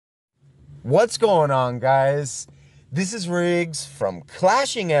What's going on, guys? This is Riggs from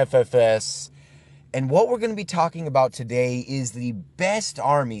Clashing FFS, and what we're going to be talking about today is the best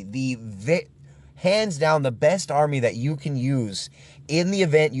army, hands down the best army that you can use in the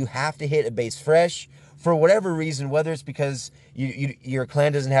event you have to hit a base fresh for whatever reason, whether it's because your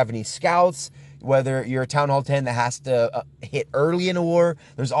clan doesn't have any scouts, whether you're a Town Hall 10 that has to hit early in a war.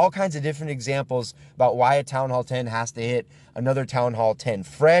 There's all kinds of different examples about why a Town Hall 10 has to hit another Town Hall 10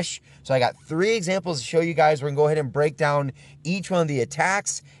 fresh. So I got 3 examples to show you guys. We're going to go ahead and break down each one of the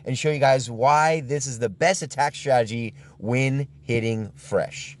attacks and show you guys why this is the best attack strategy when hitting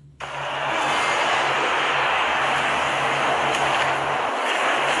fresh.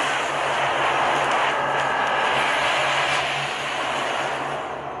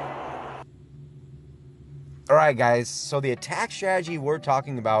 Alright guys, so the attack strategy we're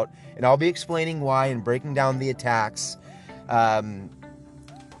talking about, and I'll be explaining why and breaking down the attacks.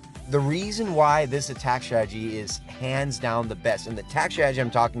 The reason why this attack strategy is hands down the best, and the attack strategy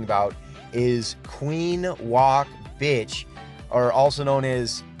I'm talking about is Queen Walk Bitch, or also known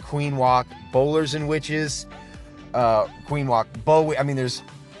as Queen Walk Bowlers and Witches, Queen Walk Bow, I mean there's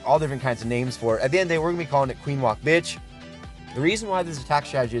all different kinds of names for it. At the end of the day, we're going to be calling it Queen Walk Bitch. The reason why this attack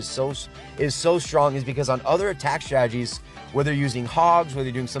strategy is so strong is because on other attack strategies, whether you're using hogs, whether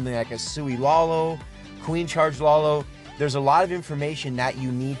you're doing something like a Sui Lalo, Queen Charge Lalo, there's a lot of information that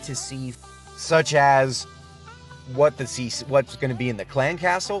you need to see, such as what's going to be in the clan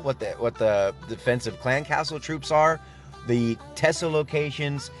castle, what the defensive clan castle troops are, the Tesla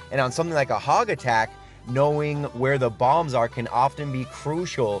locations, and on something like a hog attack, knowing where the bombs are can often be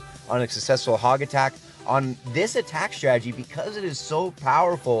crucial on a successful hog attack. On this attack strategy, because it is so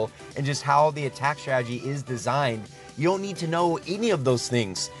powerful and just how the attack strategy is designed, you don't need to know any of those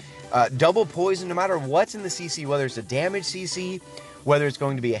things. Double poison, no matter what's in the CC, whether it's a damage CC, whether it's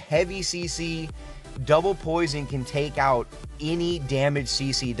going to be a heavy CC, double poison can take out any damage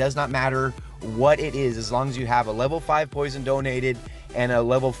CC. It does not matter what it is, as long as you have a level 5 poison donated and a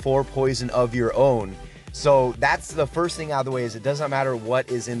level 4 poison of your own. So that's the first thing out of the way, is it does not matter what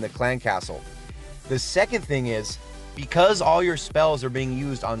is in the clan castle. The second thing is, because all your spells are being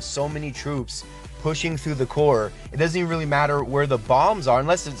used on so many troops pushing through the core, it doesn't even really matter where the bombs are,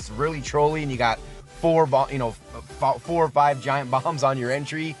 unless it's really trolly and you got 4 or 5 giant bombs on your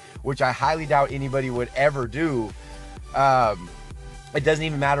entry, which I highly doubt anybody would ever do. It doesn't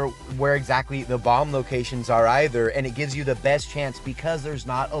even matter where exactly the bomb locations are either, and it gives you the best chance because there's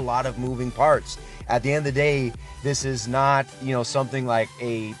not a lot of moving parts. At the end of the day, this is not, something like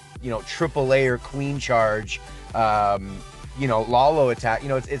a triple A or Queen Charge, Lalo attack.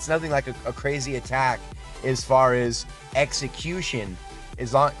 It's nothing like a crazy attack as far as execution.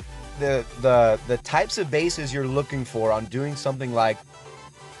 As long the types of bases you're looking for on doing something like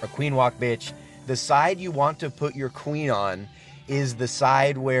a Queen Walk Bitch, the side you want to put your queen on is the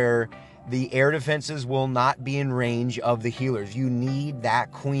side where the air defenses will not be in range of the healers. You need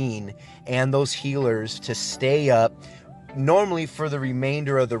that queen and those healers to stay up normally for the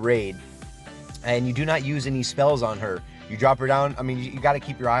remainder of the raid, and you do not use any spells on her. You drop her down. I mean, you got to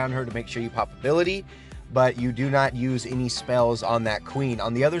keep your eye on her to make sure you pop ability, but you do not use any spells on that queen.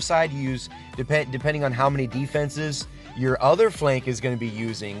 On the other side, you use, depending on how many defenses your other flank is going to be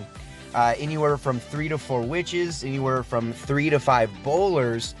using, anywhere from 3 to 4 witches, anywhere from 3 to 5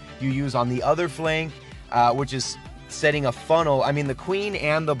 bowlers you use on the other flank, which is setting a funnel. I mean, the queen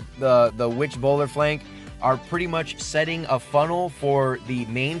and the witch bowler flank are pretty much setting a funnel for the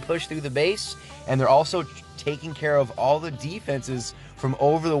main push through the base, and they're also taking care of all the defenses from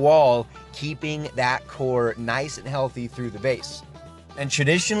over the wall, keeping that core nice and healthy through the base. And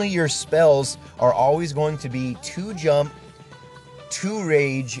traditionally, your spells are always going to be 2 jump, 2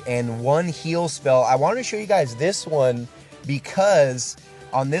 rage, and 1 heal spell. I want to show you guys this one because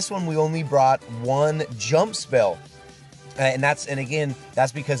on this one we only brought 1 jump spell. And again,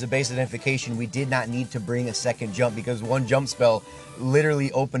 that's because of base identification. We did not need to bring a second jump because 1 jump spell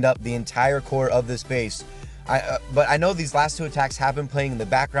literally opened up the entire core of this base. But I know these last 2 attacks have been playing in the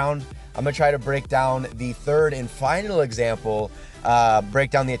background. I'm going to try to break down the third and final example,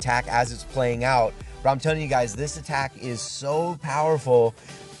 break down the attack as it's playing out. But I'm telling you guys, this attack is so powerful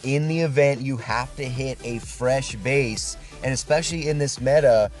in the event you have to hit a fresh base. And especially in this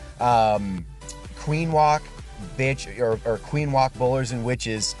meta, Queen Walk Bitch or Queen Walk Bowlers and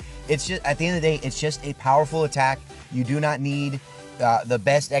Witches, it's just, at the end of the day, it's just a powerful attack. You do not need the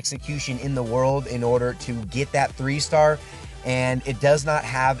best execution in the world in order to get that 3-star, and it does not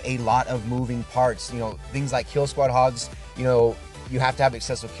have a lot of moving parts. Things like Kill Squad Hogs, you have to have a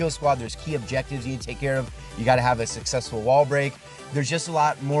successful kill squad. There's key objectives you need to take care of. You got to have a successful wall break. There's just a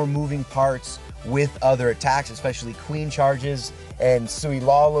lot more moving parts with other attacks, especially queen charges and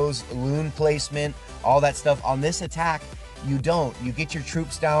Suilalo's loon placement, all that stuff. On this attack, you don't. You get your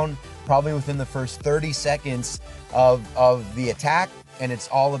troops down probably within the first 30 seconds of the attack, and it's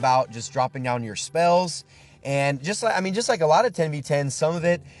all about just dropping down your spells. And just like, I mean, just like a lot of 10v10, some of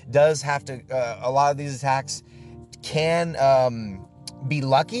it does have to, a lot of these attacks can be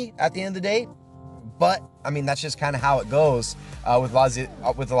lucky at the end of the day. But I mean, that's just kind of how it goes with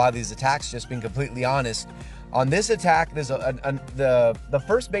a lot of these attacks, just being completely honest. On this attack, there's the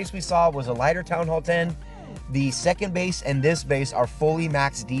first base we saw was a lighter Town Hall 10. The second base and this base are fully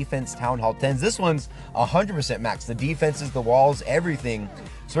max defense Town Hall 10s. This one's 100% max. The defenses, the walls, everything.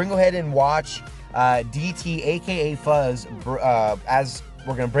 So we're going to go ahead and watch DT, aka Fuzz, as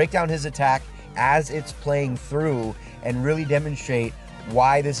we're going to break down his attack as it's playing through and really demonstrate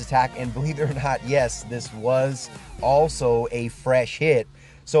why this attack, and believe it or not, yes, this was also a fresh hit.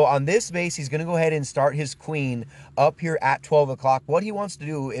 So on this base, he's going to go ahead and start his queen up here at 12 o'clock. What he wants to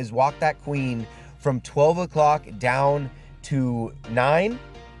do is walk that queen from 12 o'clock down to 9. And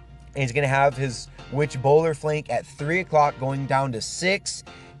he's going to have his witch bowler flank at 3 o'clock going down to 6.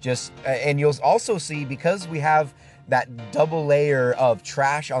 And you'll also see, because we have that double layer of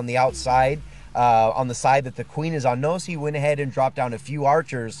trash on the outside, on the side that the queen is on. Notice he went ahead and dropped down a few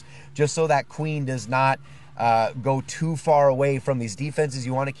archers just so that queen does not go too far away from these defenses.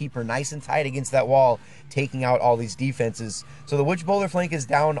 You want to keep her nice and tight against that wall, taking out all these defenses. So the witch bowler flank is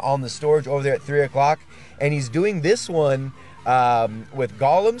down on the storage over there at 3 o'clock, and he's doing this one with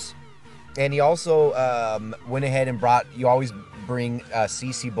golems. And he also went ahead and brought, you always bring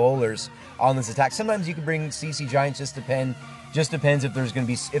CC bowlers on this attack. Sometimes you can bring CC giants, just depends if there's going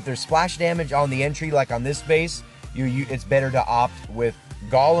to be, if there's splash damage on the entry, like on this base, it's better to opt with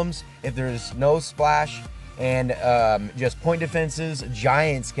golems. If there's no splash and just point defenses,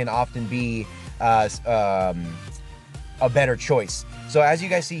 giants can often be a better choice. So as you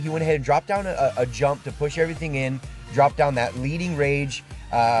guys see, he went ahead and dropped down a jump to push everything in, dropped down that leading rage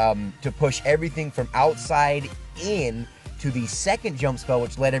to push everything from outside in to the second jump spell,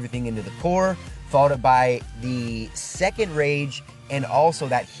 which led everything into the core, followed by the second rage and also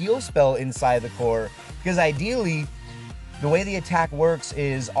that heal spell inside the core. Because ideally, the way the attack works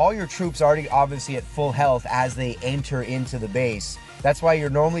is all your troops are already obviously at full health as they enter into the base. That's why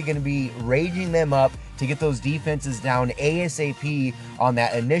you're normally going to be raging them up to get those defenses down ASAP on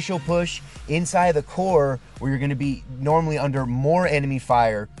that initial push inside the core, where you're going to be normally under more enemy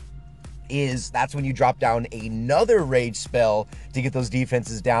fire. That's when you drop down another rage spell to get those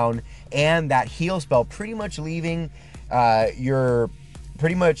defenses down, and that heal spell, pretty much leaving your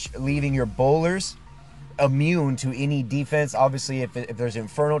bowlers immune to any defense. Obviously, if there's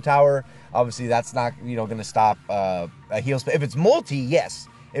Inferno Tower, obviously that's not going to stop a heal spell. If it's multi, yes.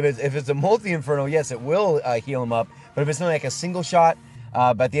 If it's a multi Inferno, yes, it will heal him up. But if it's not like a single shot,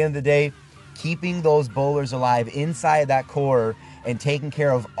 but at the end of the day, keeping those bowlers alive inside that core and taking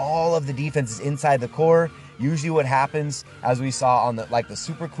care of all of the defenses inside the core. Usually what happens, as we saw on the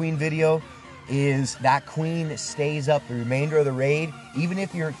Super Queen video, is that queen stays up the remainder of the raid. Even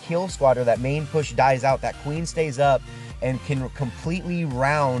if your kill squad or that main push dies out, that queen stays up and can completely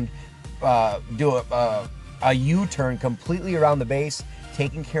do a U-turn completely around the base,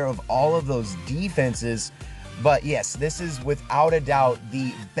 taking care of all of those defenses. But yes, this is without a doubt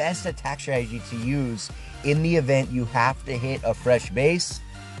the best attack strategy to use in the event you have to hit a fresh base.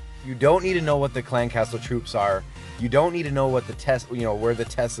 You don't need to know what the clan castle troops are. You don't need to know what the where the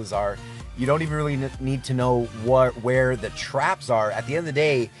Teslas are. You don't even really need to know where the traps are. At the end of the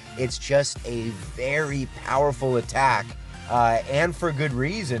day, it's just a very powerful attack, and for good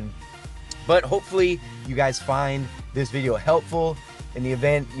reason. But hopefully you guys find this video helpful. In the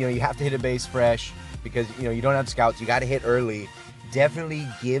event you have to hit a base fresh, because you don't have scouts, you got to hit early. Definitely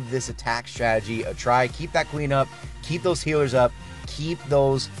give this attack strategy a try. Keep that queen up, keep those healers up, keep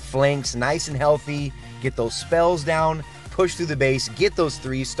those flanks nice and healthy, get those spells down, push through the base, get those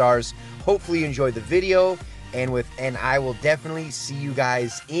 3 stars. Hopefully you enjoyed the video, and I will definitely see you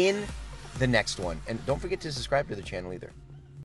guys in the next one. And don't forget to subscribe to the channel either.